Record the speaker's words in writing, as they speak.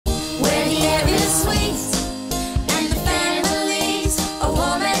sweet, and the families are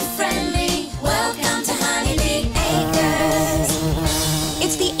warm and friendly. Welcome to Honeybee Acres.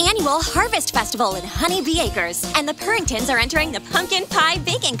 It's the annual Harvest Festival in Honeybee Acres, and the Purringtons are entering the pumpkin pie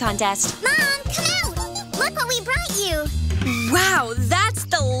baking contest. Mom, come out! Look what we brought you! Wow, that's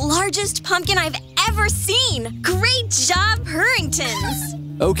the largest pumpkin I've ever seen! Great job,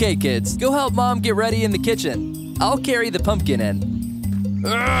 Purringtons! Okay, kids, go help Mom get ready in the kitchen. I'll carry the pumpkin in.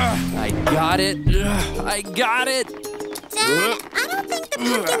 I got it. I got it. Dad, I don't think the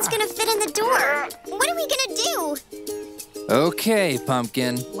pumpkin's gonna fit in the door. What are we gonna do? Okay,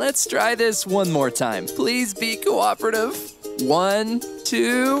 Pumpkin, let's try this one more time. Please be cooperative. 1,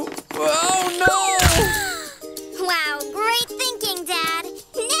 2, oh no! Wow, great thinking, Dad.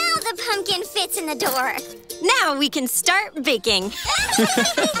 Now the pumpkin fits in the door. Now we can start baking.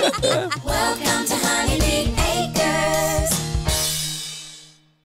 Welcome to Honeybee